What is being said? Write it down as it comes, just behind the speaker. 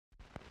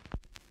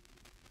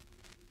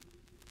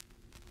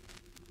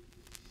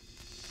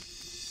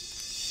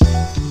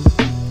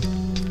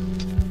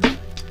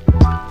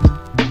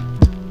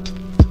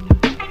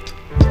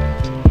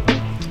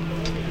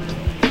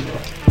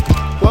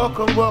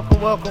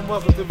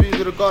welcome to Views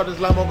of the Gardens,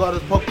 Lamar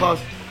Gardens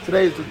podcast.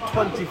 Today is the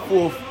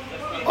 24th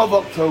of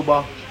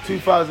October,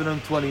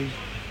 2020.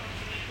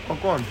 Oh,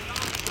 go on.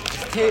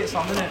 It's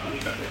something,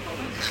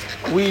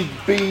 innit? We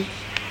beat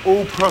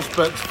all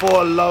prospects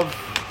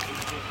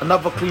 4-0.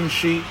 Another clean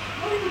sheet,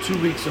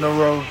 2 weeks in a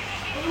row.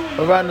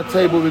 Around the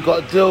table, we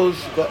got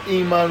Dills, we got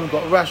Eman, we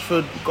got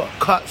Rashford, we got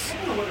Cuts,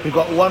 we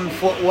got 1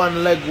 foot,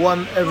 1 leg,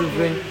 1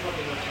 everything.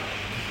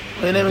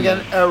 What's your name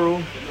again?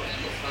 Errol.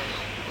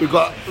 We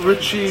got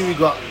Richie, we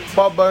got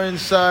Bubba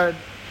inside,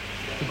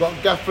 we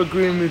got Gaffer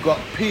Green, we got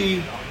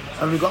P,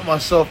 and we got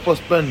myself,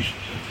 Boss Benj.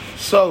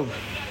 So,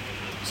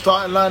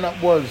 starting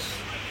lineup was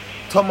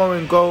Tomo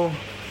in goal,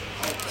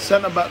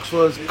 centre backs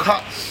was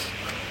Cuts,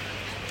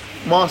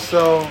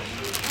 Marcel,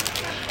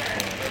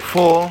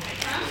 4.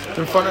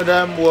 In front of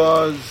them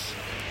was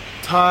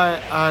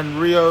Ty and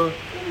Rio.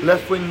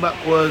 Left wing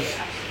back was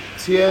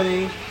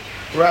Tierney,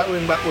 right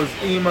wing back was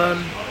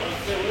Eman.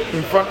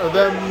 In front of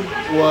them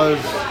was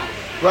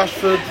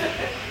Rashford,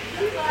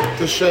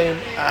 Deshane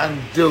and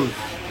Dills.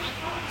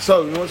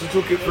 So we want to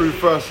talk it through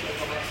first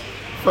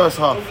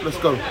half. Let's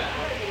go.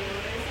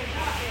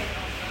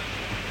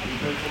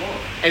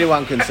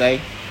 Anyone can say.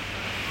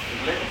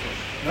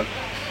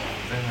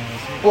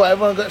 What,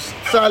 everyone got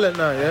silent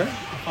now, yeah?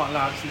 I can't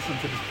lie, I just listened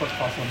to this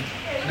podcast on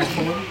this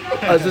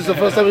phone. Oh, is this the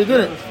first time you did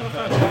it?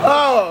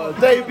 Oh,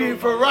 debut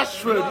for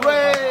Rashford.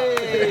 Way!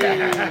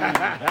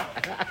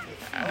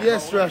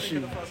 Yes,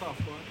 Rashid.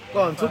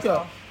 Go on, took it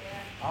out.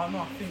 I don't know,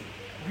 I think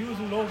we was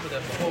all over them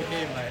the whole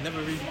game, like it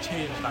never really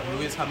changed, like we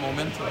always had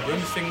momentum. The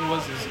only thing was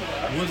it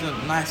wasn't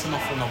nice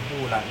enough on the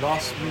ball. Like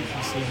last week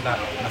we seemed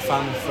like in the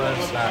final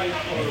thirds like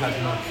we had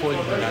more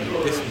quality than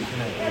this week,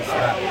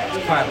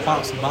 it's quite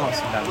bouncy,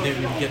 like we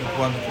didn't really get the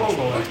ball under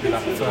control until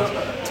like the first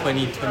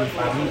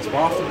 20-25 minutes.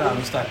 But after that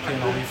we started playing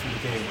our way through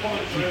the game.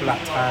 People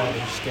like Tyler, they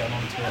just getting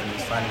onto it and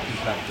it's finding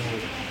people like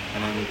Dills.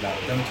 And then like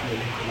them two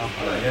were linking up.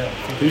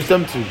 Who's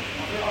them two?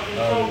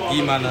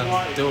 Eman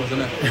and Dills,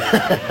 isn't it?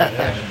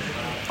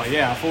 But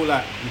yeah, I feel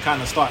like we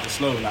kind of started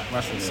slow, like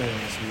Rashford was saying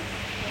this week.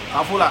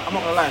 I feel like, I'm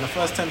not gonna lie, in the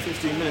first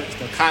 10-15 minutes,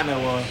 they kind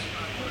of were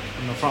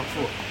on the front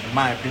foot, in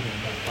my opinion.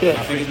 Yeah.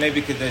 I think it's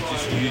maybe because they're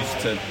just used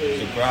to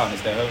the ground.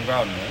 It's their own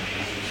ground,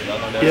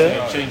 right?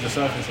 Yeah. Change the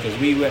surface. Because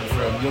we went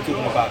from, you're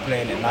talking about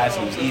playing it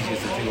nicely, it was easier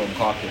to do on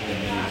carpet than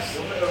it is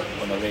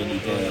on a rainy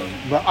day.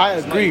 But I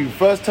agree,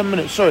 first 10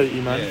 minutes, sorry,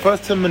 man. Yeah.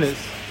 First 10 minutes,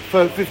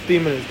 first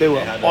 15 minutes, they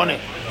were on it.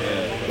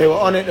 Yeah. They were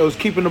on it, they was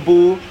keeping the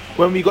ball.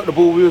 When we got the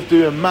ball, we was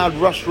doing mad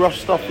rush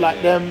stuff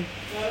like them.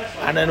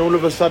 And then all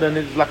of a sudden,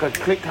 it's like a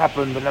click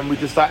happened, and then we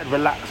just started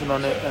relaxing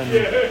on it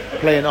and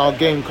playing our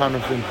game kind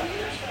of thing.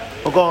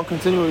 But go on,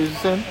 continue what you were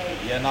saying.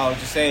 Yeah, no, I was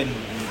just saying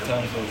in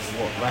terms of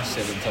what Rash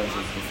said in terms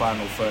of the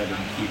final third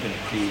and keeping it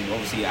clean.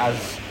 Obviously,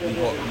 as we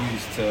got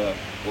used to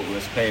what we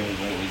was playing with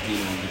and what we was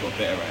dealing with, we got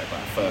better at it. But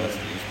at first,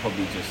 it was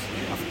probably just,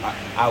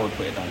 I would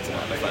put it down to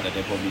that, the fact that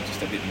they're probably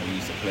just a bit more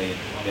used to playing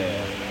there.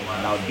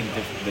 And that would be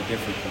the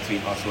difference between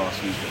us last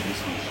week and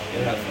this week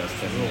in that first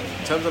 10 minutes.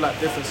 In terms of like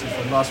differences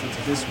from last week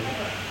to this week,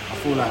 I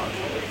feel like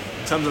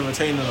in terms of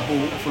retaining the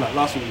ball, I feel like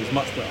last week was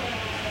much better.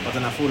 But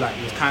then I feel like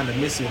it was kind of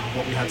missing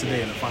what we had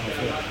today in the final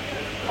third.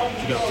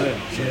 You get what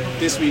I'm saying? So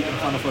this week in the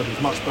final third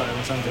was much better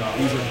in terms of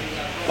using.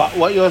 But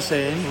what you're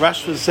saying,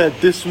 Rashford said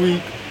this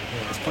week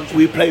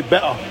we played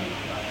better.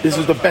 This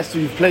is the best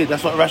we've played.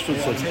 That's what Rashford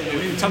said.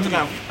 In terms of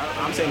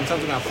I'm saying in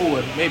terms of going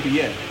forward, maybe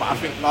yeah. But I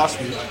think last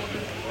week,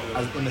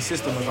 as in the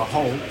system as a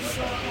whole,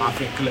 I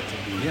think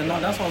collectively. Yeah, no,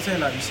 that's what I'm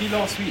saying. Like you see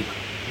last week,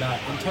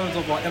 like in terms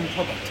of our end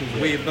product, it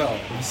was way better.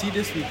 But you see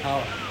this week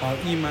how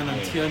Eman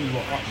and Tierney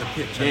were up the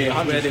pitch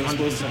and where they were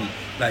supposed to be.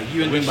 Like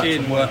you and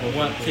Deshane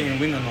weren't playing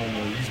winger no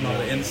more. You know,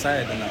 the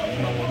inside and that,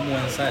 we're more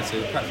inside.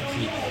 So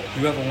practically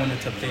whoever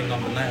wanted to play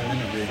number 9 in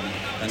it really.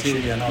 And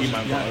Tierney and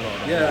Eman got a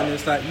lot. Yeah, and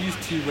it's like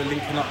used to were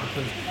linking up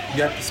because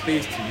you had the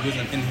space to. You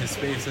wasn't in his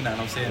space in that.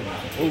 And I'm saying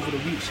over the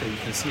week, so you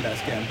can see that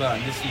it's getting better.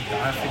 And this week,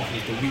 I think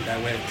it was the week that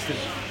where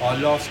our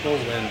last goal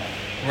when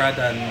Brad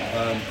and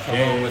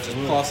Carroll were just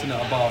passing it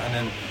about, and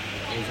then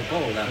it was a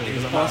goal. Like, it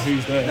was about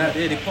who's there.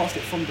 They passed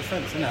it from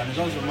defence, and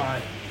those were my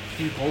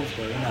few goals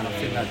though. And I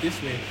think like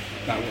this way,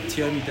 like what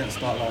Tierney didn't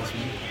start last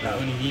week, like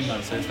only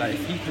Eman. So it's like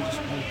if he can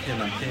just walk in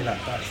and play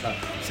like that, it's like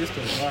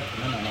system's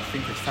working, and I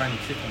think it's finally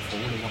clicking for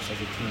all of us as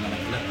a team and a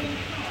collective.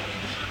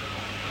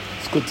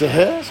 It's good to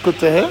hear. It's good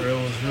to hear.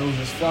 Reels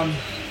is fun.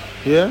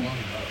 Yeah?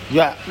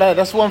 Yeah, no,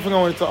 that's one thing I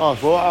wanted to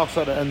ask. Well, I'll ask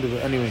at the end of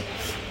it anyway.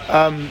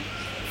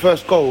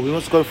 First goal, we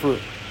want to go through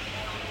it.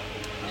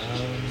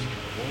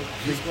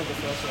 Who's got the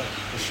first one?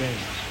 Deshane.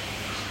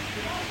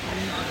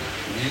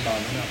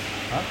 Rebound, innit?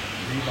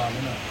 Rebound,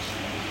 innit?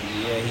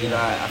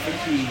 Yeah, I think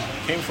he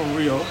Came from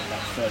Rio.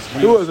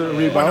 It wasn't a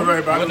rebound.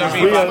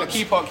 the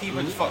keeper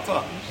just fucked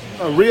up.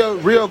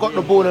 Rio got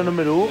the ball in the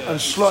middle and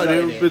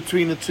slotted it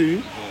between the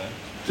two.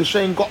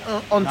 Deshane got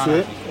onto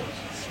it.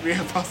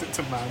 Rio passed it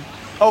to man.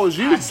 Oh, it was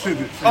you?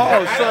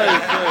 Oh,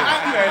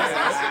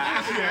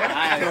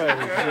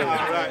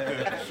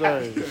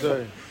 sorry.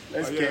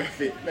 Let's get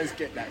fit. Let's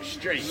get that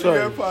straight.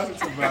 Sorry. Pass it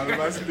to man.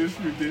 Man, see this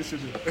food dish,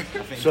 shouldn't it? I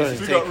think Sorry.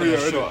 this is We got taking a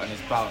Rio, shot and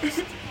it's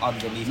bounced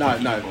underneath No,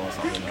 the no. keeper or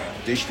something like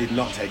that. Dish did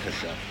not take a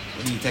shot.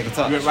 Did he take a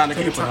touch? We went round the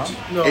keeper now.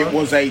 It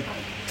was a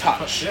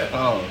touch.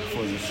 Oh,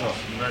 for the shot.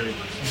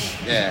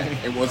 Yeah,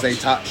 it was a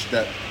touch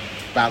that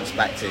bounced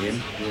back to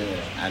him.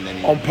 Yeah. And then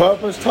he On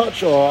purpose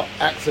touch or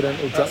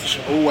accidental touch?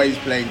 always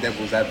playing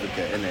devil's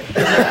advocate, innit?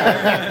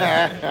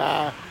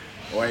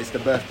 Well, it's the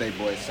birthday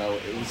boy, so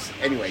it was.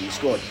 Anyway, he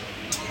scored.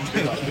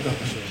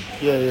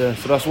 Yeah.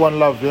 So that's one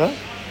love, yeah?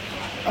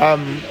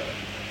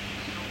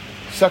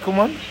 Second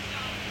one?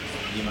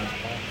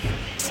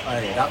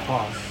 Hey, that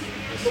pass.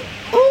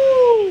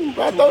 Ooh,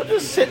 man, don't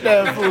just sit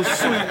there and feel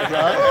sweet,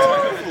 man.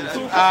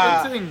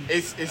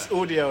 It's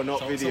audio,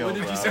 not video. what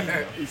did you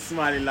say? He's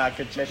smiling like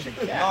a Cheshire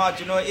cat. Nah,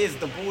 do you know what it is?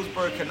 The ball's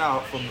broken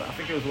out from, I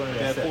think it was one of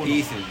their set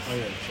pieces.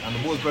 And the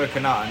ball's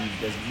broken out and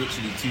there's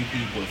literally two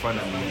people in front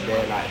of me and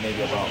they're like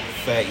maybe about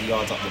 30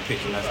 yards up the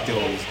pitch and that's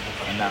Dills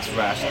and that's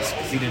Rash. Just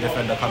see the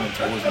defender coming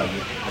towards me.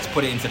 Let's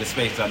put it into the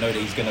space. I know that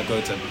he's going to go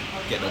to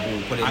get the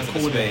ball, put it into the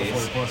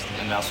space.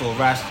 And I saw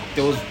Rash,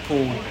 Dills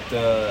pulled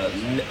the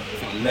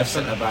left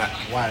centre back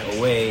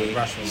away.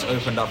 Just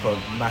opened up a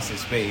massive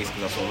space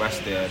because I saw Rash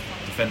there.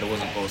 Defender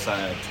wasn't goal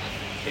side.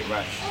 Hit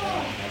Rash.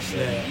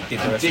 He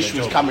did the rest Dish of the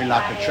was job. coming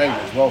like a train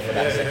as well for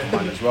that second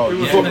one as well.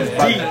 From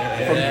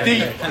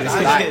deep.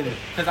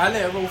 Because I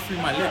let it roll through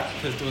my leg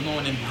because there was no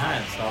one in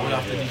behind. So all I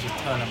have to do is just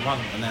turn and run.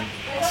 And then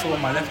I saw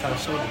on my left hand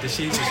shoulder the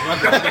shades just run.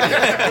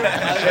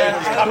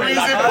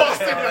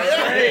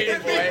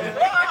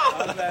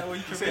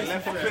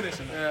 Left foot finish.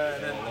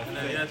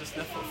 Just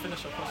left foot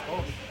finish across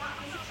goal.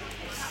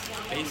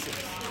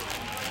 Basics.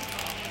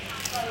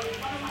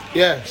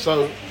 Yeah,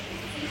 so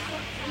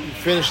you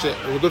finished it.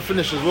 It was a good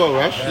finish as well,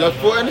 Rash. Left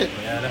foot, innit?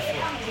 Yeah, left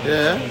foot.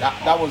 Yeah.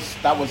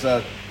 That was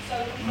a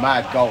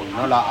mad goal, you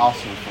know, like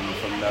Arsenal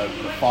from the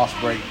fast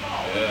break.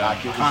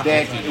 Like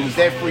it was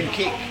their free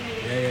kick.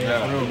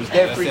 It was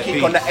their free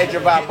kick on the edge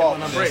of our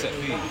box,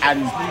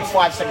 and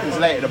 5 seconds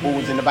later the ball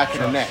was in the back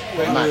of the net.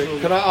 Man.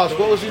 Can I ask,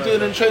 what was he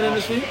doing in training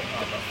this week?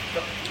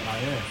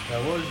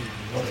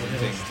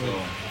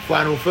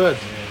 Final third.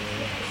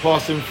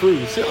 Passing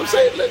through. See what I'm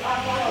saying? Look,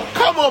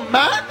 come on,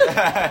 man! You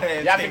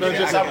have to give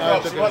him some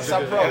props. You want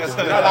some props?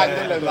 You know,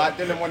 like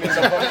Dylan wanted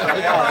some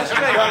props.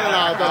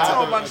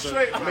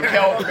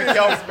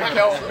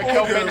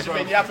 Mikel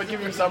Benjamin, you have to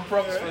give him some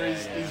props for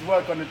his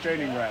work on the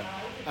training ground.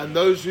 And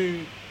those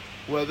who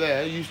were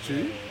there used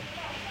to,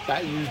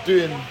 that he was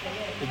doing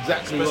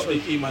exactly Especially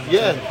what... E-Man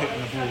Yeah. hitting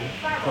the ball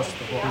across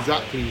the box.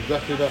 Exactly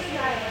that.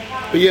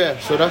 But yeah,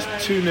 so that's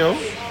 2-0.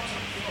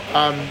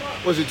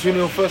 Was it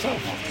 2-0 first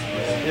half?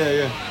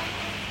 Yeah.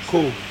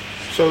 Cool.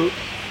 So,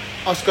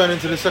 us going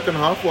into the second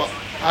half,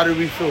 how did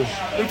we feel?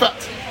 In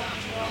fact,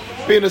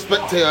 being a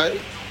spectator,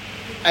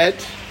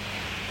 Ed,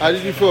 how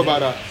did you feel about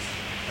that?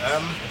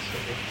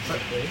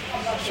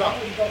 Shock.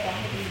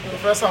 The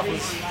first half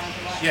was,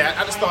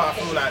 at the start I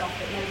feel like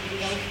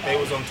they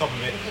was on top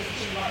of it.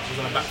 It was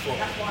on the back foot.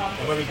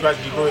 And when we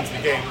gradually grew into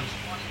the game,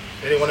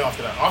 they didn't want it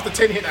after that. After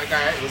 10 hit that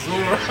guy, it was all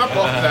right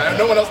after that. And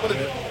no one else wanted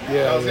it.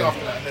 That was it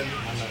after that. And then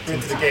grew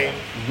into the game.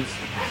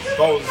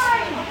 Goals.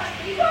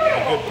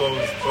 Good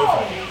goals, both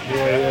of them.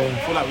 Yeah. I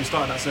feel like we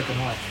started that second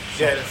half.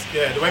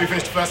 The way we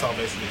finished the first half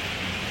basically.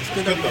 It's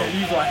good that we get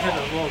used our head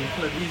as well. We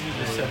could have easily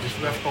just said this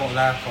ref don't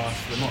like us.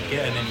 We're not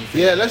getting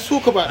anything. Yeah, let's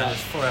talk about And that.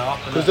 just throw it up.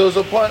 Because there was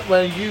a point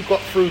when you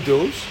got through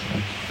deals,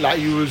 like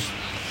you was,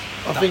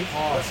 I think,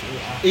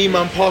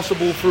 E-Man passed the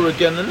ball through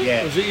again, innit?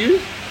 Yeah. Was it you?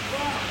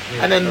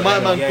 And then my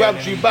man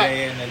grabbed you back.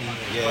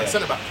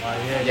 Centre back.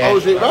 Oh,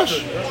 was it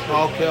Rush?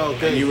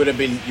 Okay. You would have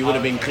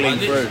been clean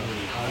through.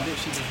 I literally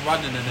just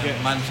running and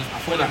then man just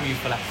pulling me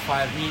for like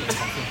 5 meters.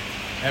 I think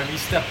every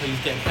step he's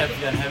getting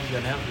heavier and heavier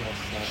and heavier.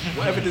 Like,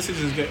 Whatever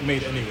decisions get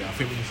made anyway, I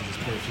think we need to just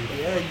play through that.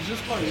 yeah, you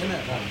just got it in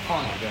it. Like, you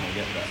can't. I don't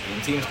get that.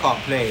 When teams can't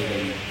play,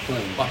 they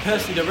pull. But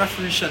personally, the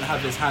referee shouldn't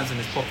have his hands in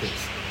his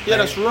pockets. Yeah,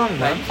 that's wrong,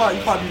 Like, man.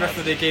 you can't be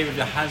referee the game with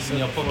your hands in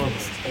your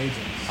pockets.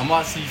 I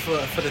might see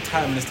for the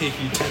time and it's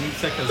taking you 10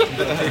 seconds to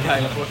take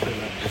out your pocket.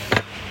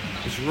 Like.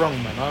 It's wrong,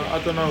 man. I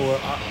don't know.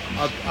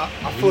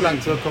 I feel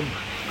like to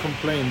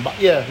complain, but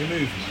yeah,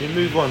 we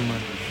move on,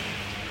 man.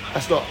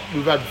 That's not.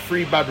 We've had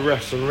 3 bad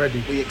refs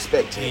already. We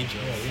expect it.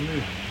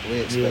 We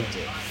expect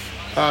it.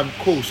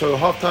 Cool. So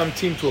halftime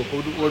team talk.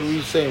 What are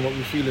we saying? What are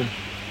we feeling?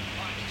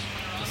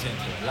 Just saying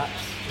to relax.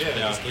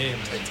 Yeah, This game.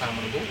 take time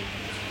on the ball.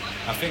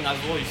 I think as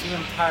well, you see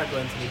when Ty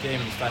got into the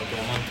game and he started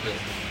getting onto it.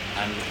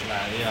 And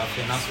I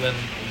think that's when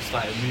we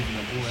started moving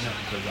the ball in it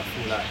because I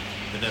feel like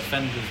the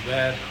defenders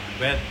where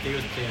they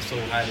was playing so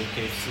high, they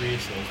played 3,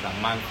 so it's like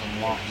man for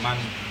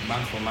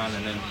man,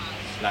 and then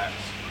like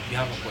we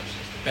haven't got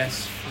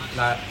best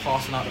like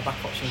passing out the back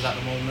options at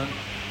the moment.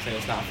 So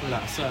it's like I feel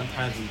like certain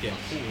times he's getting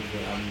caught with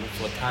it, and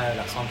for Ty,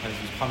 like sometimes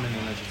he's coming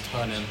in and just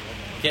turning,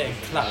 getting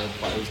clattered,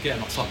 but it was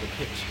getting us up the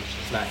pitch.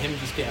 It's like him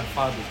just getting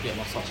fouled was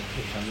getting us up the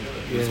pitch, and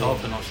he's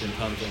helping us in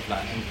terms of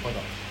like end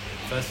product.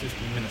 first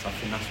 15 minutes, I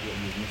think that's what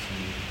he was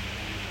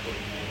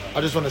missing. I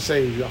just want to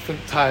say, I think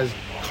Ty's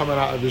coming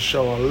out of his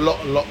show a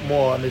lot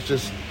more, and it's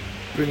just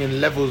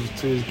bringing levels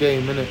to his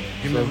game, innit?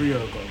 Him and Rio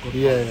got a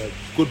good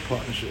good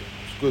partnership.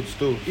 It's good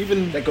still.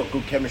 Even They got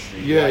good chemistry.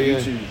 yeah, Like, yeah.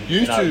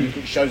 You two,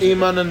 it shows it.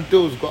 Eman and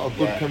Dill's got a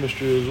good Yeah.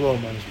 chemistry as well,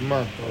 man. It's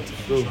mad.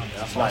 Still.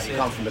 It's like you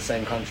come from the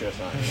same country or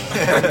something.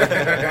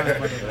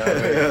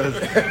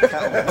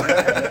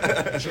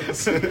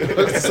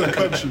 It's a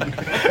country.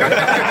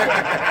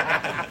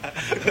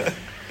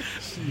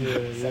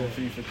 Some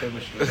FIFA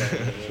chemistry.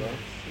 There,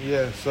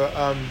 Yeah,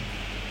 so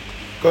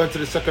going to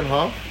the second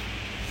half.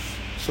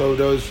 So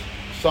there was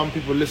some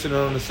people listening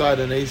on the side,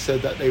 and they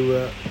said that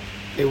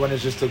they wanted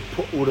just to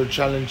put all the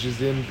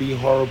challenges in, be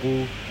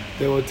horrible.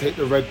 They will take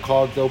the red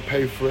card, they'll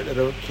pay for it, they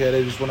don't care,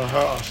 they just want to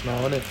hurt us now,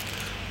 innit?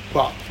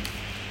 But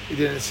it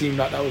didn't seem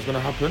like that was going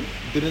to happen.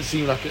 It didn't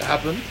seem like it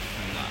happened. I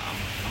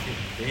think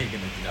they ain't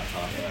gonna do that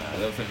fast. I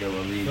don't think it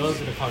will really.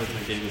 Those are the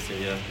encouragement gave us it,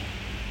 yeah.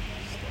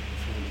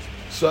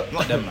 So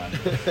Not them, man.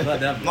 Not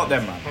them. Not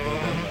them, man.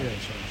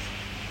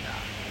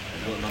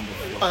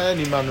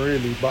 any man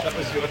really, but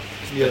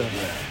yeah.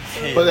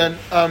 But then,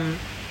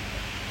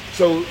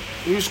 so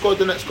who scored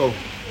the next goal?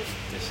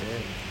 This year.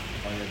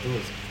 Oh, yeah,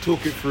 doors.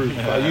 Talk it through.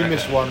 You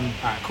missed one.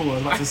 Alright, cool. I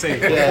was about to say,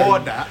 Yeah. before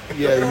that,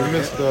 Yeah, you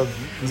missed the.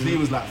 because Lee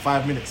was like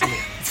 5 minutes in it.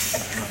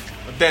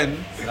 But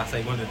then, That's how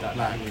he wanted that.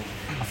 like,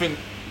 I think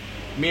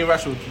me and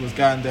Rashford was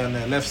going down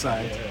their left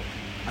side,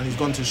 and he's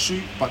gone to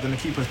shoot, but then the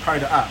keeper's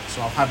carried it out.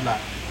 So I've had like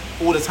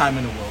all the time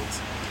in the world,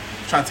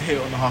 tried to hit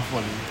it on the half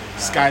volley,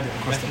 skied it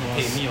across the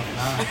Pay bars. me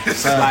off now.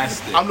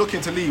 Sliced it. I'm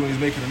looking to Lee when he's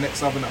making the next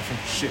sub, and I think,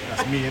 shit,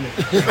 that's me,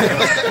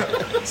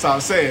 innit? So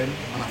I'm saying,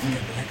 and I think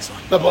the next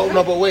one.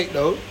 No, but wait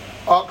though.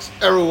 Ask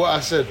Errol what I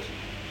said.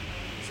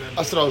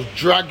 I said I was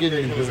dragging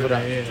him for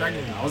that.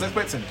 Yeah. I was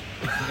expecting it.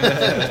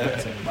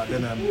 But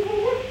then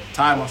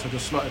Ty must have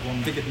just slotted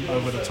one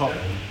over the top.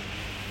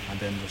 And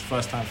then it was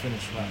first time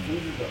finish. Right?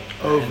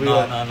 Over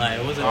No, here.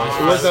 it wasn't just.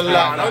 It wasn't Nah,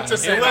 like don't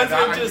just say It that. wasn't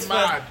That just is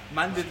mad.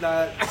 man did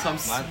like some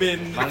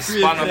spin. Man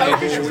spun on the ball,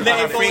 Let done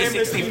a it go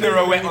 360 in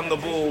pirouette on the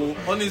ball,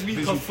 on his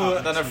weak of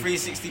foot. done a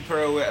 360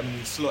 pirouette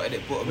and slotted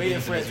it bottom Waiting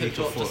into for it his to weak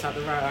drop of just foot. at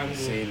the right angle.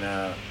 Seen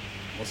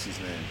what's his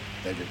name?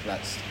 David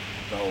Platt's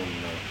goal in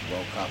the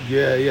World Cup.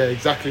 yeah,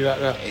 exactly like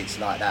that. It's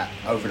like that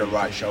over the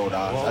right shoulder.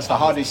 That's the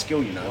hardest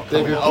skill, you know.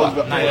 David Coming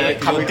Platt. over, You're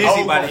coming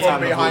dizzy by over the time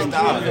from the behind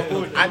ball's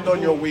you and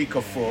on your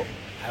weaker foot.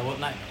 I want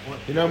like what?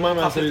 You know, my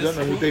man said you don't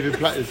know who David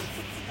Platt is.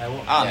 I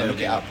want. I Yeah, know look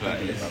it up.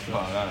 David Look it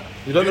Platt up. is.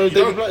 Oh, You don't know who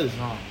David Platt is?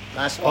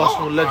 That's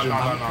Arsenal legend.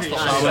 No, He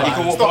stop.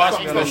 can walk past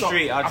me on the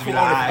street, I'd just be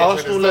like,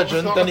 Arsenal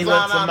legend. Then he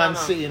went to No. Man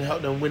City and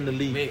helped them win the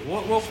league Wait,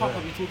 what World Cup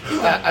are we talking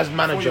about? as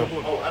manager.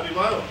 Oh, Abby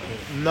Mile.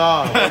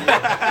 No.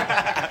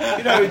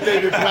 You know who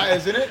David Platt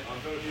is, innit?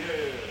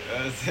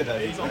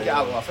 Look it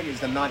up. I think it's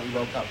the 90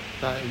 World Cup.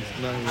 That is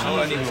I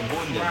wasn't even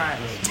born then. Right.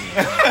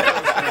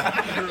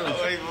 I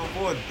wasn't even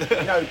born.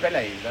 You know who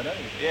Pele is, don't you?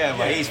 Yeah,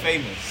 but he's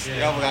famous.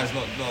 The other guy's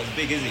not as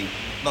big, is he?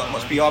 Not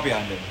much PR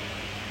behind him.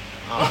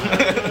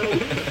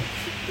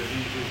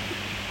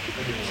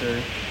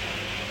 True.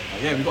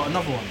 Yeah, we got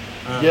another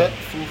one. Yeah.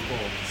 Fourth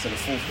goal. So the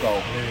fourth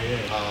goal. Yeah.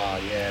 Ah,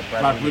 yeah.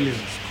 Brad Williams.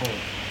 Cool.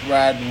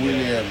 Brad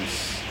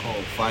Williams.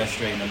 Cold, 5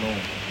 straight and all.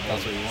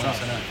 That's what he wants,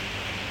 innit?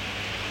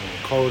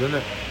 Cold,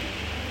 innit?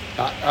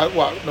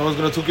 What? No one's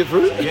gonna talk it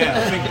through? Yeah,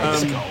 I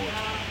think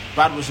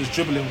Brad was just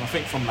dribbling, I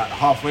think, from like the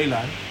halfway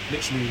line,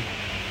 literally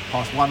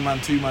past 1 man,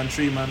 2 man,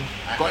 3 man,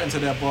 got into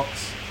their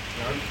box.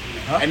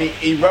 And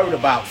he rode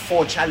about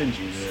 4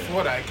 challenges.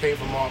 Before that, it came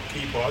from our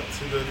keeper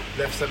to the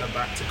left centre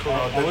back to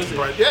Carell. Oh, is to it?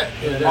 Brian.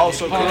 Yeah.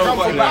 Also, Come Carell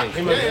from got back.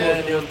 in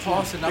Yeah. They were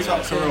passing. That's Big what up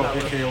I'm saying. Carell,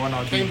 Like, aka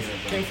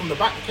Ronaldinho. Came from the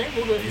back. Came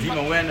all the way he's from the even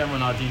back. wearing them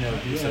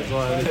Ronaldinho boots as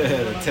well.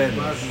 The 10,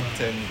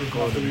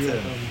 golden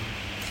 10.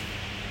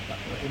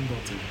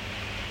 Indoor team.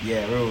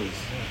 Yeah, Rose.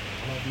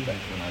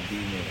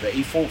 Ronaldinho. But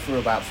he fought through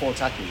about 4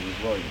 tackles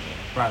as well, you know.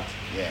 Brad.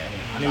 Yeah.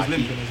 And he was Like,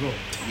 limping as well.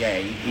 Yeah,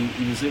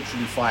 he was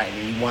literally fighting.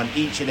 And he won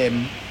each of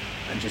them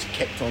and just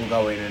kept on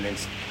going and then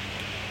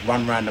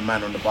run round the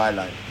man on the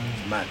byline.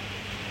 It's mad.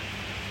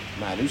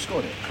 Man, who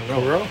scored it?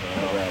 Carell.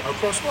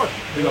 Across squad.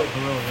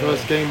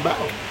 First game back.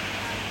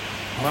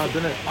 Mad,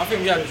 didn't it? I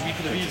think we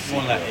could have easily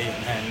won like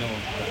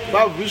 8-9-0.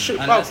 But we should.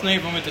 And But, that's not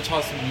even with the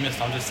chances we missed.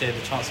 I'm just saying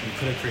the chances we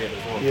could have created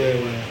as well.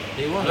 yeah.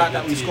 They won I like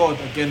that we scored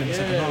again in the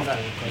second half. like,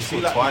 though. we You see,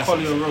 scored like twice.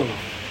 Collier Road.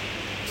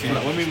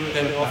 Like, when we were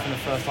Then it off in the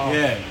first half.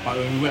 yeah, but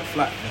when we went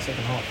flat in the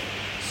second half.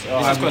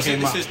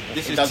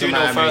 This It is doesn't 2-0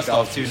 matter how many first half,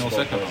 goals you 2-0 score,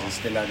 second because half. it's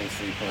still only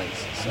 3 points.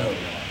 So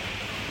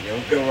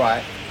you're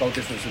right. Goal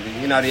difference will be.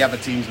 You know, the other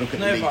teams look at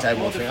the No, league but table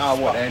and all think, the- oh,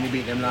 what? They only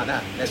beat them like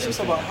that. Let's It's just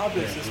just about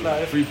habits. It's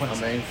like, 3 I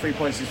points. mean, 3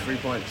 points is 3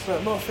 points.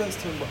 like, no offense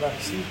to him, but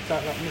like, see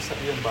that miss at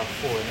the end about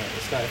 4, innit?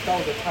 It's like, if that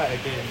was a tighter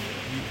game,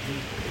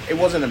 It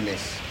wasn't a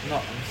miss.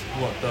 not,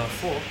 what, the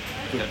 4?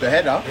 The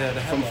header Yeah, the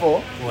from header.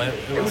 4, Well,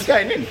 it was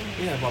going in.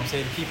 Yeah, but I'm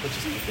saying the keeper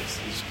just hit it.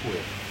 He just caught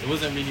it. It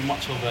wasn't really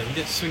much of a. He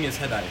didn't swing his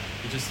head at it.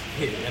 He just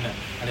hit it, innit?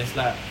 And it's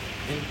like,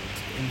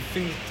 in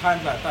things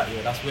times like that,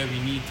 yeah, that's where we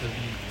need to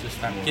be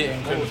just like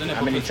getting goals, innit?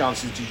 How many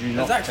chances did you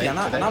not exactly, take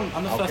today?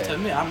 I'm the first to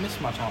admit I miss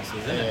my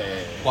chances, innit?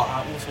 Yeah. But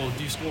I also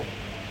do score,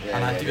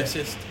 and I do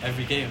assist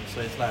every game,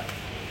 so it's like.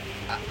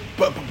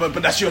 But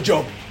that's your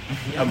job.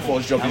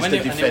 For's job is to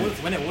defend.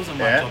 When it wasn't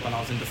my job and I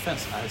was in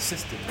defence, I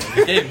assisted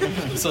every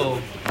game. So.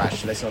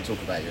 Rash, let's not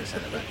talk about your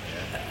centre back.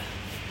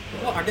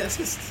 Well, I get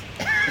assists.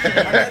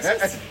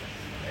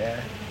 Yeah.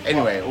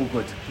 Anyway, all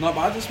good. No, but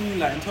I just mean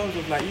like in terms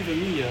of like even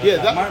me,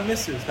 my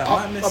misses.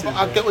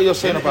 I get what you're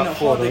saying in about a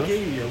Ford. harder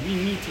game, we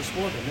need to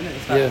score them, innit?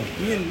 It's like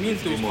me and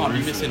Phil can't be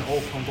missing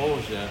open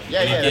goals, in a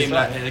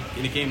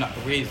game like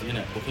the Rays,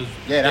 innit? Because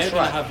they're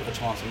gonna have a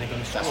chance and they're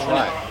gonna score. That's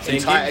right. So in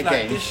games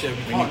like this year,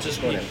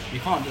 we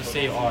can't just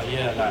say, oh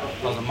yeah, like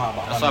doesn't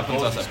matter. That's happened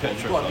to us at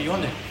Petra. We've got to be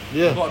on it.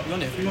 We've got to be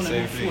on it. If we want to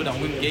move forward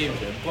and win games,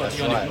 we've got to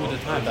be on it all the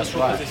time. Just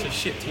because it's a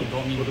shit team,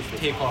 don't mean to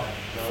take our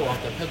foot off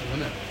the pedal,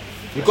 innit?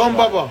 You gone,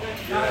 Baba?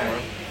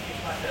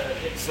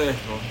 Safe,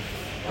 bro.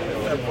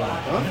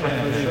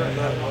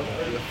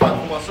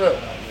 What's up?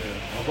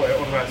 I've got it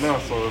on right now,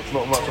 so it's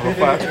not much of a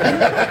fight.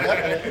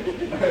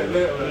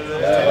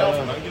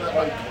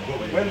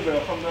 Wednesday,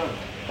 I'll come down.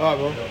 Alright,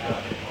 bro.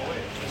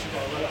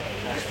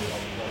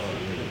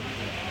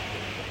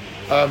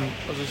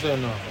 What's he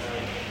saying now?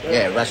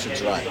 Yeah,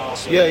 Rashford's right.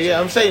 Yeah,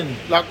 I'm saying,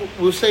 like,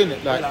 we were saying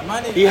it, like,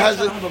 he has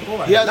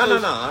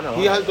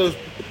those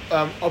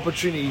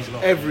opportunities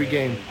every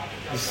game.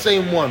 The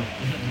same one.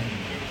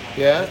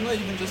 Yeah? It's not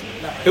even just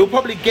like, he'll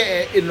probably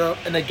get it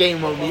in a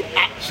game when we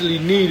actually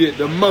need it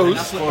the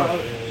most.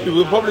 He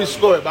will probably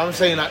score it, but I'm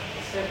saying like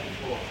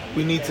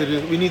we need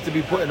to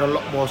be putting a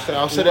lot more.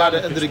 I'll say that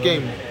at the end of the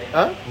game.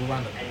 Huh?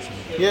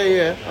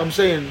 Yeah. I'm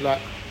saying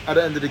like at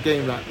the end of the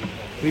game, like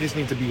we just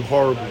need to be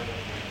horrible.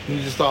 We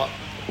need to start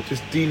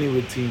just dealing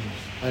with teams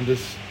and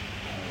just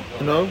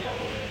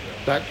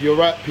like you're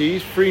right, P.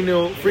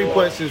 3-0, 3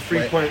 points is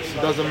 3 points.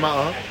 It doesn't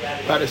matter.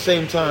 But at the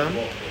same time,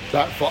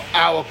 like for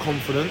our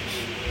confidence.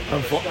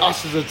 And for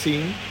us as a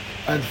team,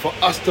 and for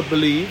us to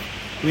believe,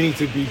 we need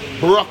to be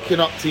brocking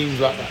up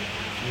teams like that.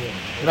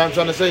 You know what I'm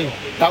trying to say?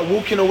 That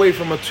walking away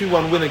from a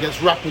 2-1 win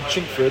against Rapid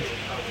Chingford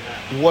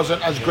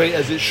wasn't as great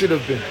as it should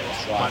have been.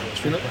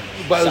 That's right.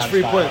 But it was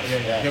 3 points.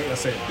 Yeah.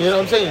 You know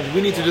what I'm saying? We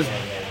need to just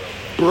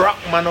brock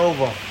man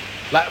over.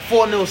 Like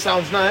 4-0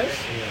 sounds nice,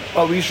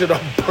 but we should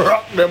have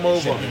brock them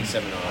over.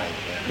 7 or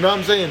 8. You know what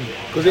I'm saying?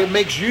 Because it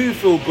makes you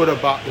feel good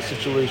about the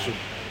situation.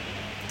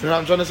 You know what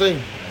I'm trying to say?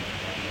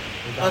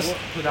 That was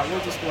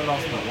the score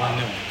last week,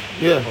 1-0.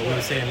 Yeah. But we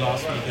were saying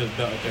last week it was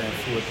better going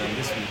forward than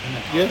this week, isn't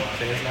it? Yeah.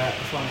 So it's like,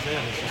 that's what I'm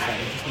saying. It's just like,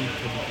 we just need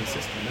to be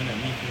consistent, isn't it?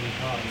 Week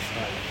out. It's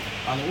like,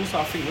 and also,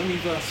 I think when we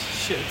verse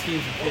shit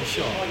teams we play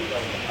shot,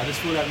 I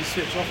just feel like we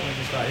switch off and we're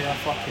just like, yeah,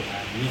 fuck it.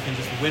 We can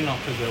just win up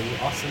because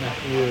we're us, innit?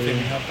 I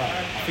think we have that.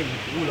 I think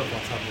all of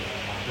us have it.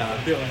 Like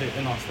a bit of it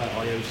in us, like,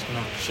 oh yeah, we're just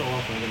gonna show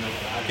up and we're gonna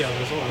get a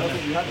result. I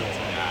think you had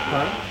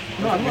that.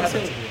 No, I'm not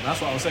saying. That's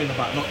what I was saying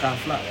about not going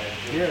flat.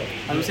 Yeah,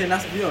 I'm saying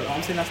that's the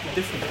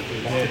difference.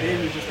 Like today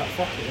we're just like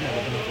fuck it, innit?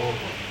 We're gonna go.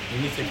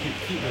 We need to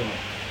keep doing it.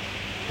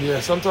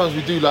 Yeah, sometimes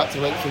we do like to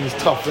make things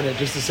tough, innit?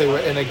 Just to say we're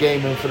in a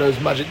game and for those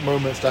magic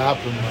moments to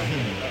happen.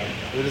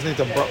 We just need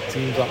to brock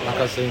teams up, like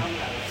I say.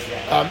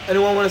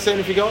 Anyone want to say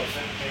anything else?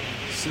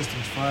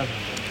 System's fine.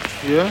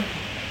 Yeah,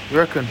 you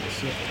reckon?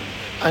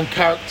 And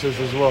characters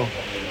as well.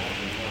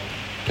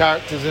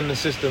 Characters in the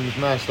system is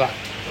nice. Like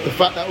the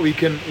fact that we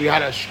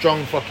had a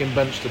strong fucking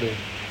bench today.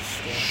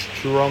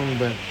 Strong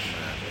bench.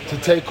 To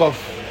take off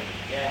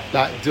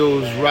like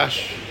Dills,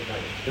 Rash,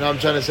 you know what I'm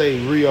trying to say,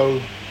 Rio,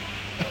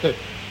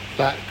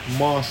 like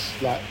Mars,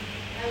 like,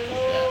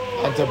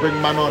 and to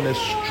bring man on is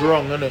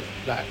strong, isn't it?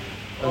 Like,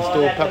 and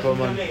still Pepper,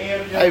 man.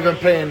 I even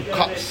playing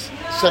cuts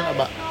centre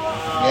back.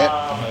 Yeah.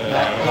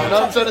 You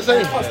know what I'm trying to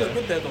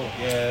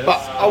say? But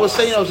I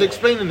was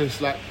explaining this,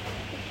 like,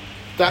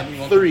 that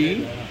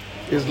 3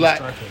 is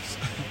like,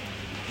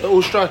 they're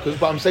all strikers,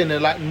 but I'm saying they're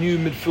like new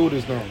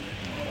midfielders now.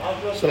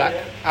 So like,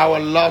 our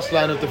last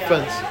line of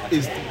defence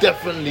is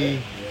definitely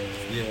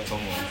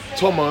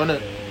Tomo,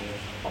 innit?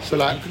 So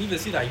like, you can even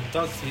see that he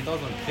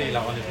doesn't play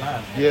like on his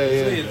line.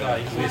 Yeah.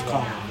 He's always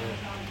calm.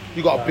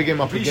 You got to big him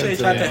up Pretty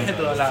against sure he it. tried to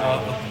head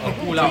like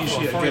a ball out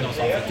for a foreign or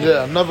something.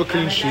 Yeah, another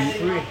clean sheet.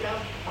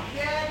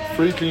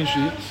 3 clean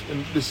sheets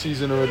in this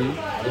season already.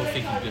 I don't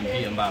think he's been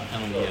beaten by a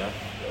penalty yet.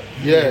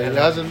 Yeah,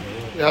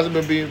 he hasn't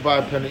been beaten by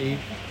a penalty,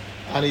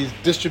 and his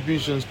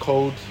distribution's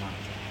cold.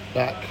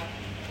 Like,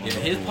 yeah,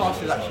 his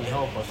passes actually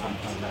help us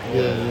sometimes.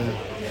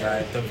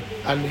 Yeah.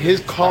 And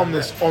his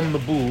calmness on the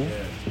ball.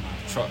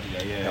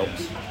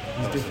 Helps.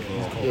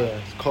 Yeah,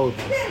 it's cold.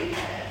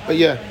 But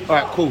yeah,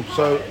 alright, cool.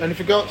 So,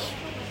 anything else?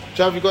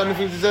 Jav, you got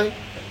anything to say?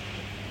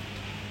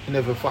 You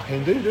never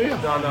fucking do you?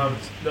 No.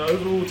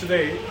 Overall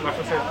today, like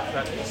I said,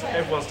 like,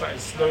 everyone started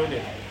slowing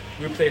it.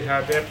 We played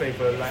how they played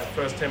for like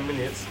first 10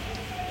 minutes.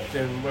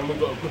 Then when we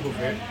got a grip of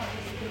it,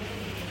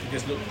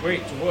 just looked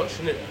great to watch,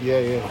 didn't it? Yeah,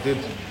 it did.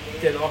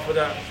 Then after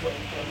that,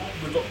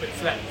 we got a bit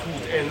flat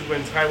towards the end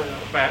when Ty went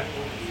back.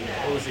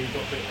 Obviously,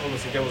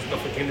 there was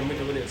nothing in the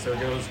middle, innit? So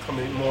they was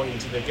coming more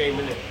into the game,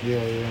 innit? Yeah.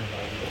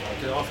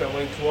 Then after that,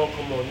 when Kawhi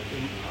come on and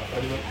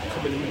they went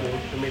come in the middle,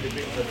 they made a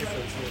bit of a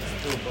difference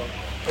still. But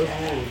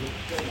overall, it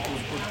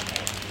was good.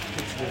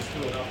 Good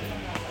still.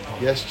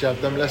 Yes, Jab,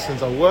 them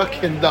lessons are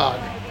working, dog.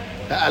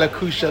 The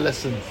Alakusha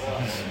lessons.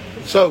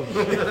 So,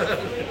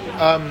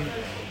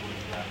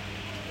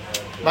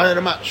 man of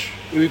the match,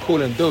 who we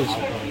calling? Dills?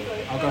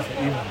 I'll go for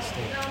Iman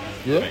still.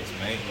 Yeah? Thanks,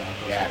 mate.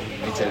 Yeah,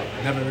 me too.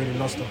 Never really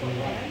lost the ball.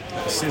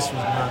 The assist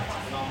was mad.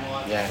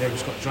 Yeah. They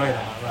just got joy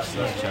out of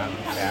that.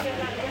 Yeah.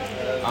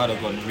 I'd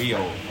have gone Rio.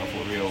 I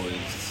thought Rio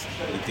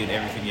he did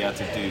everything he had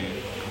to do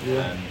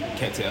and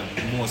kept it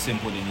more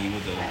simple than he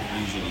would have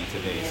usually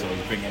today. So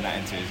he's bringing that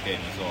into his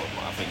game as well.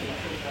 But I think he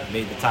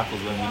made the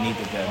tackles when we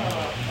needed them.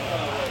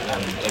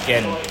 And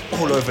again,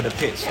 all over the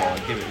pitch. So I'll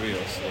give it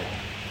Rio. So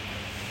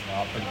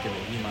I'll probably give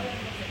it Iman.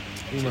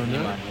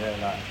 Iman, Yeah,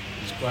 like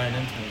he's growing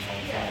into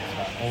himself.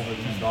 Like over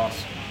these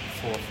last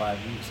 4 or 5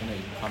 weeks, and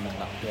he's becoming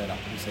that player that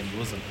people said he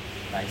wasn't.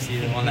 Like, see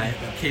the one like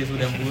the kids with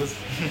them balls.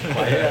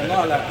 But yeah,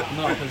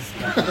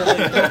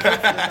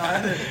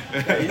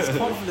 because he's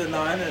confident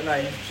now, innit?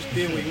 Like he's just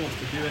doing what he wants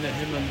to do, innit?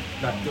 Him and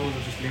like Dills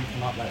are just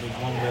linking up. Like there was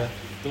one where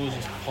Dills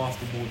just passed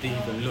the ball, didn't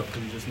even look,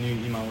 because he just knew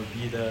Iman would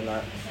be there.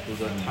 Like there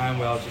was a time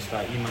where I was just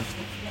like, Iman, just,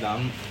 like,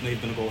 I'm not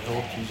even gonna go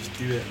help you, just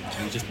do it.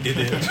 And he just did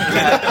it.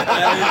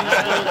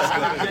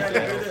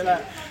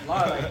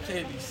 Like,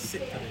 he's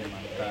sick today,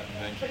 man.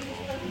 Thank you.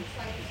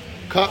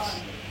 Cuts?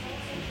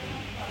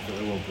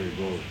 Everyone played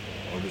goal.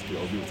 Honestly,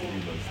 I'll give it to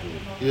Iman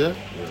still. Yeah?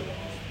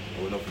 I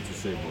have nothing to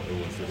say, but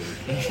everyone said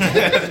everything.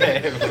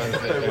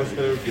 Everyone said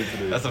everything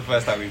today. that's the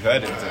first time we've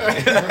heard him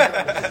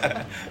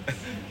today.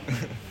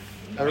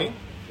 Aaron?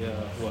 Yeah,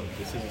 what?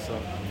 This is a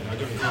song.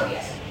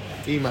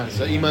 Iman.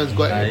 So Iman's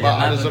got it, but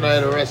I just don't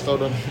know the rest.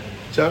 Hold on.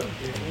 Joe?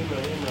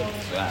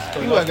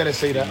 You weren't going to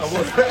say that. In a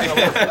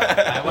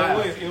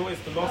way,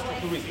 the last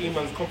couple of weeks,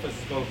 Iman's confidence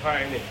has gone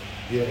high, innit?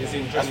 Yeah. He's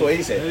enjoying That's what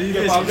he said. he's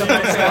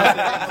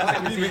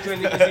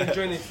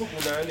enjoying his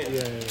football now, innit?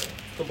 Yeah.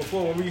 So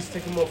before, when we used to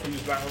take him off, he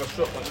was like, have a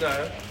shot, but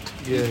now,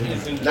 Yeah.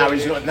 he's enjoying Now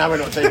he's not. Now we're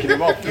not taking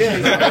him off. I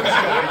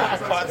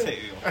can't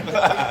take you.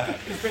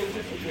 He's playing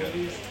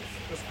differently.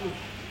 That's good.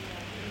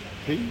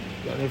 Pete,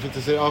 got anything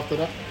to say after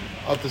that?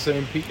 After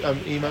saying Pete,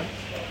 Iman?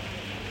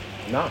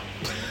 No.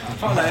 I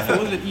felt like if it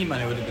wasn't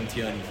Iman, it would have been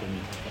Tierney for me.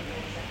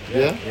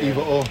 Yeah?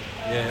 Either or.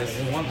 Yeah, it's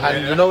one.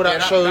 And you know what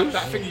that shows?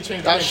 That thing you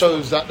changed. That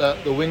shows that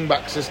the wing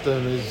back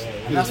system is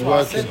That's what I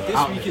working. said.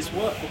 This week it's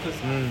worked because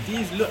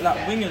these look like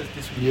wingers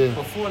this week. Yeah.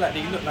 Before, like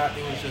they looked like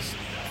they was just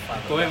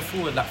going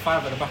forward, like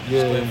 5 at the back, and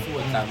Yeah. just going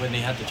forward, like when they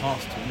had the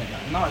chance to. Innit?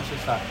 Like, now it's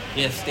just like,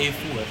 stay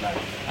forward, like.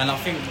 And I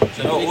think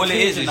All it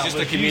is just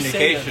the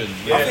communication.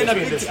 I think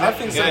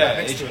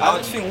I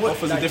just think what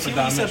offers a like, different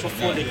T said dimension.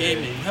 before the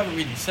game, you haven't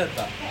really said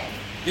that.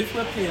 If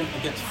we're playing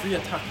against 3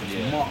 attackers,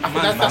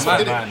 that's what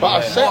did it. But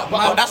I said,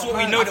 But that's what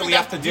we know that we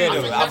have to do,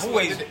 though. I've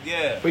always,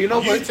 but you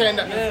know You what? saying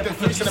that the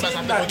three centre backs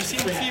have to go you see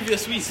the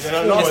previous weeks.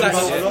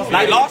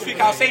 like last week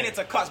I was saying it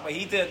to Cuts, but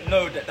he didn't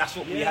know that that's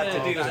what we had to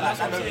do. Like,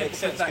 that don't make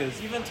sense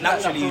because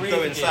naturally you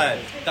go inside.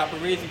 That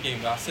Bereza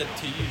game where I said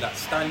to you that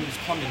Stanley's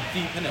coming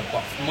deep in it,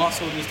 but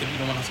Marcel needs to be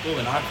the one that's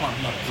going. I can't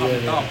be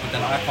coming down, but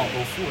then I can't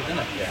go forward,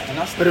 innit? And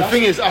that's But the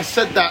thing is, I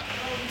said that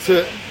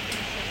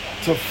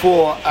to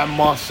Four and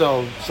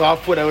Marcel, so I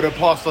thought they would have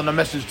passed on the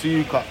message to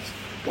you, Cuts.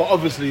 But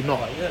obviously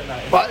not.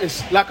 But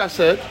it's like I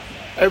said,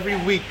 every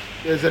week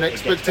there's an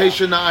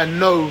expectation that I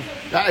know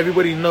that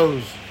everybody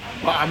knows.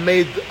 But I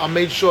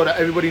made sure that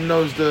everybody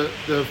knows the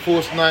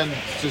Force 9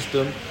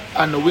 system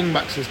and the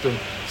wingback system.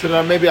 So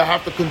that maybe I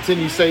have to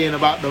continue saying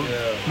about the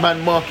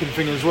man marking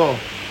thing as well.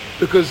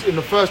 Because in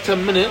the first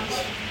 10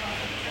 minutes,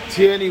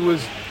 Tierney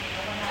was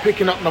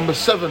picking up number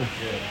 7.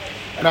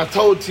 And I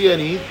told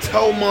Tierney,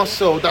 tell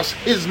Marcel that's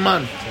his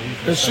man.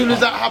 As soon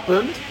as that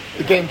happened,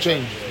 the game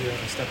changed.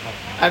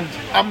 And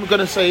I'm going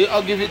to say,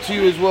 I'll give it to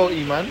you as well,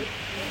 Iman.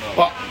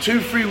 But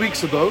 2-3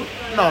 weeks ago,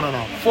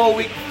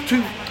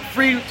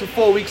 3 to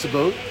 4 weeks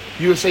ago,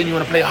 you were saying you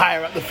want to play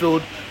higher at the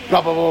field,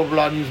 blah, blah, blah,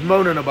 blah, and you was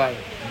moaning about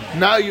it.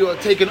 Now you are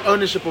taking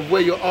ownership of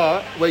where you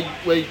are, where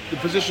the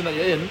position that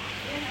you're in,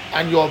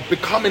 and you're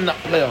becoming that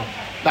player,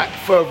 like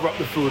further up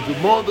the field. The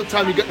more of the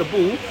time you get the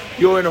ball,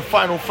 you're in a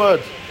final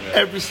third.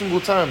 Every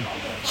single time.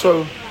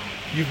 So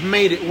you've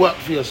made it work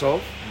for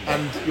yourself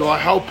and you're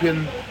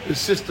helping the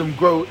system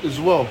grow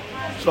as well.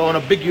 So I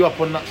want to big you up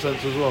on that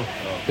sense as well.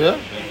 Yeah?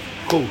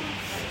 Cool.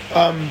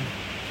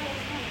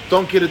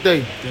 Donkey of the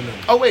day.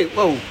 Oh wait,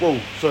 whoa,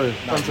 sorry.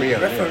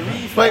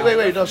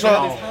 Wait. No, so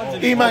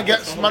Iman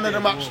gets man of the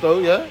match though,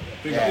 yeah?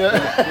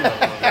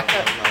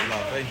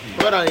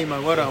 Well done,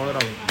 Iman, well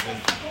done.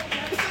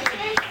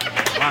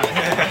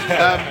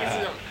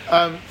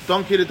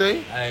 Donkey of the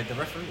day? The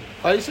referee.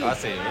 How you say? I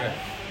say it, yeah.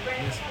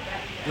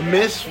 The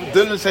miss.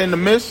 Dylan's saying the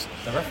miss.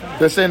 The referee.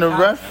 They're saying the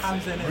ref.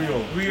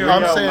 Rio.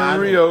 I'm saying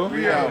Rio.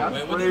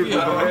 Wait, what did you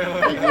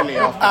Big Willie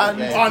after And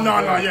the game. Oh no,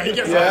 yeah, he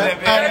gets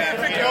yeah,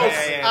 everything else.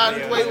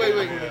 And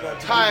wait.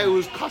 Ty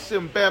was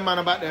cussing bare man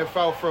about their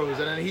foul throws,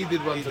 and then he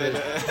did one today.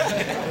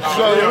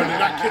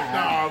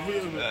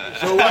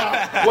 So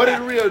what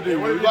did Rio do?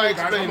 You gotta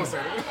explain.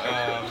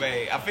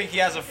 Mate, I think he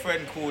has a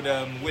friend called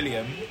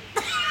William,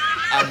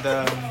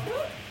 and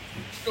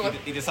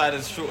he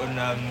decided to shorten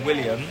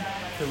William,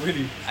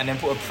 and then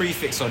put a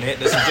prefix on it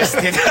that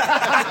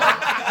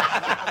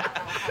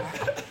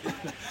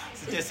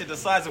suggested the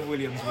size of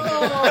Williams. So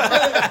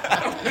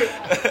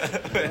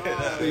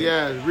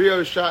yeah,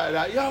 Rio shouted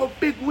out, "Yo,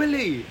 Big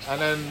Willie!"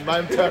 And then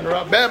man turned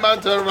around, bare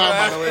man turned around,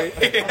 by the way.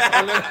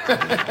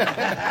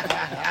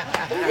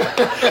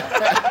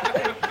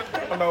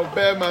 And then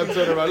bare man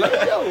turned around,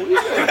 like, "Yo,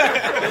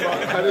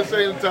 yeah." At the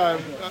same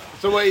time,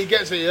 so where he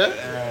gets it, yeah?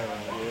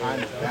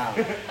 Hands down.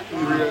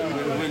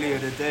 Willie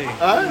of the day.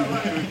 Huh?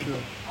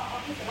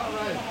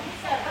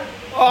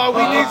 Oh,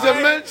 we need to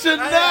mention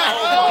that.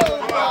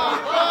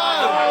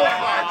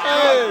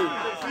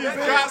 He's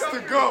got to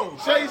go.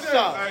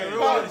 Chaser.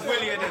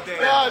 Willie of the day.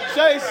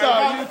 Chaser,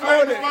 you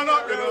called it.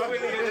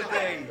 Willie of the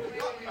day.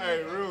 Hey,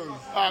 Rules.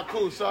 Ah,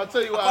 cool. So I'll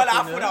tell you what I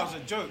happened. thought that was a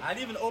joke. I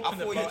didn't even open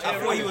the picture. I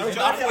thought he put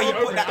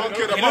that.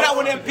 You know that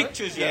one of them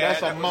pictures, yeah?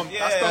 That's a month.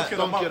 That's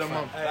donkey of the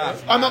month.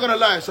 I'm not gonna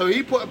lie. So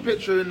he put a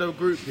picture in the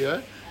group,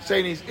 yeah,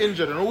 saying he's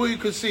injured, and all you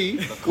could see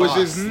was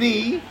his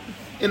knee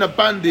in a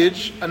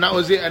bandage, and that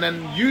was it. And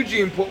then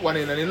Eugene put one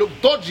in, and it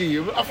looked dodgy.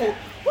 I thought,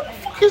 what the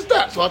fuck is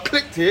that? So I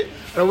clicked it,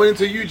 and I went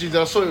into Eugene's,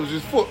 and I saw it was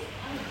his foot.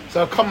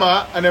 So I come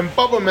out, and then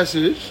Bubba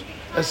messaged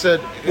and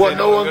said, "What?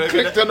 No one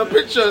clicked on the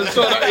picture and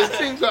saw that his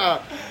things are."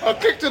 I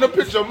clicked on the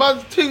picture,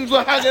 man's things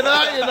were hanging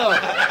out, you know.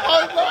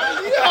 I was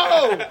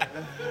like,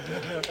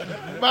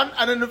 yo, man.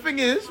 And then the thing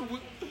is,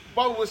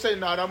 Bubba was saying,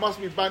 "Nah, that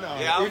must be banter."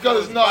 Yeah, he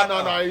goes, "No,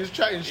 he's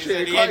chatting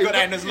shit. He ain't got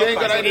that in his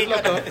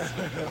locker.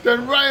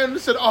 Then Ryan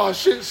said, "Oh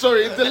shit,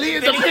 sorry, he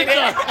deleted the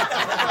picture."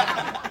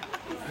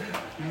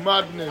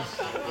 Madness.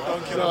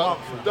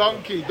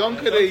 Donkey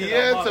of the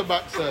year to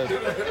backside.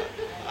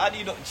 How do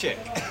you not check?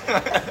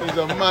 He's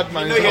a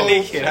madman. You know you're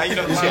naked. How you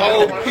not his check?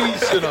 whole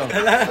piece, you know.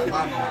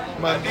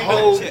 Man,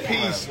 whole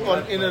piece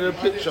on into the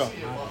picture.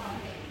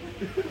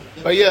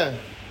 But yeah,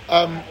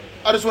 I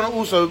just want to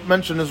also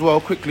mention as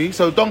well quickly.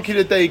 So Donkey of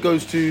the Day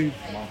goes to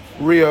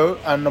Rio,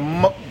 and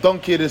the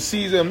Donkey of the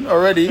season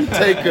already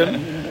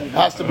taken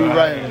has to be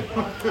Ryan.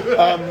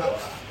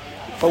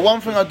 But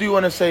one thing I do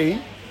want to say,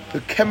 the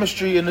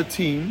chemistry in the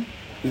team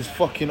is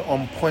fucking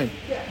on point.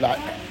 Like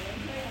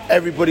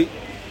everybody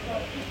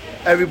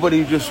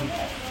just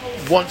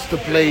wants to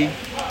play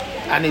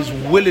and is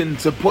willing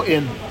to put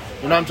in. You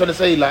know what I'm trying to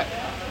say? Like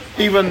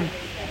even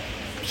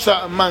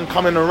certain man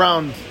coming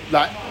around,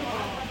 like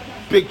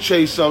Big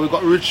Chaser, we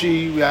got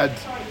Richie, we had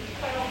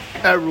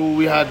Errol,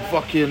 we had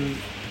fucking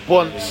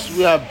Bonts,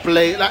 we had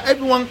Blake. Like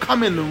everyone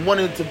coming and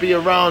wanting to be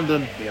around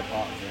and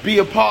be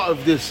a part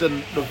of this.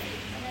 And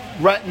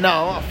right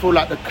now, I feel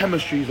like the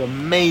chemistry is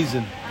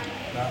amazing.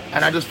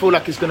 And I just feel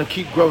like it's going to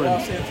keep growing. What I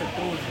was saying to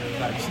Doja,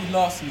 like, you see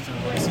last season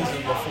or the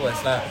season before,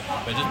 it's like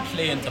we're just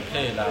playing to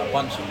play. Like a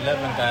bunch of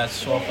 11 guys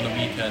show up on the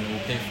weekend and we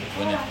play for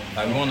winning.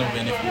 Like we want to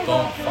win. If we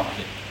don't, fuck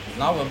it.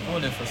 Now we're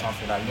balling for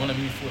something. Like we want to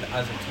move forward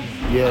as a team.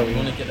 Yeah, we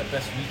want to get the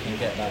best we can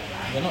get. Like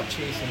we're not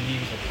chasing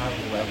leagues or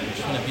titles or whatever. We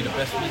just want to be the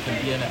best we can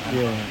be in it.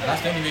 And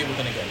that's the only way we're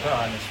going to get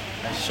better. And it's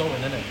showing,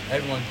 isn't it?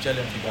 Everyone's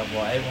gelling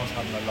together. Everyone's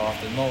having a laugh.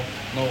 There's no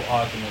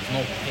arguments,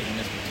 no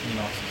pettiness between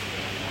us.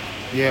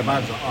 Yeah,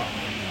 man.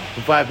 The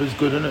vibe is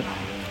good, isn't it?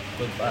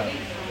 Good vibe.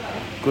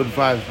 Good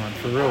vibes, man.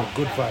 For real,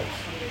 good vibes.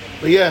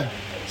 But yeah,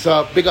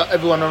 so big up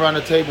everyone around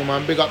the table,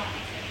 man. Big up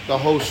the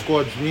whole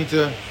squad. We need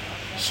to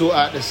sort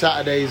out the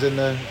Saturdays and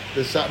the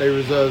Saturday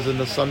reserves and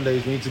the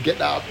Sundays. We need to get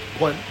that up to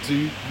point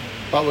 2,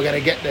 but we're going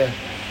to get there.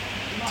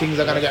 Things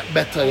are going to get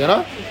better, you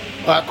know?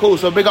 Alright, cool.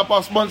 So big up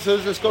our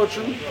sponsors. Let's go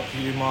through.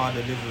 Puma,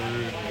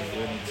 Deliveroo,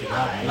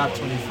 Lab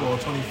 24,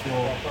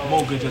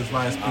 Mortgage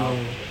Advice Bureau,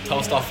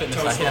 Telstar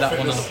Fitness, I hear that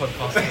one on the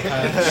podcast.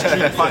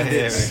 Street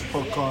Pundits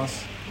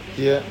podcast.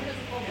 Yeah.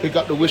 Big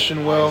up the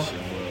Wishing Well.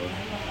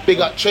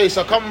 Big up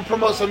Chaser. Come and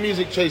promote some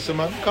music, Chaser,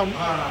 man. Come.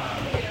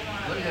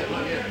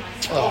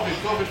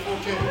 COVID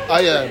 4K. Oh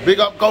yeah, big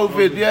up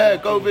COVID. Yeah,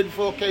 COVID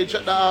 4K.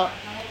 Check that out.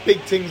 Big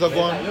things are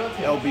going.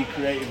 LB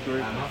Creative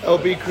Group.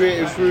 LB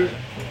Creative Group.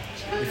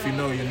 If you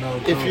know, you know.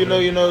 If you know,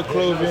 you know.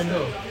 Clothing.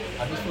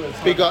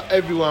 Big up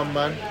everyone,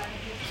 man.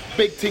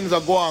 Big things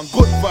are going.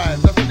 Good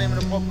vibes. That's the name of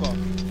the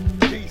podcast.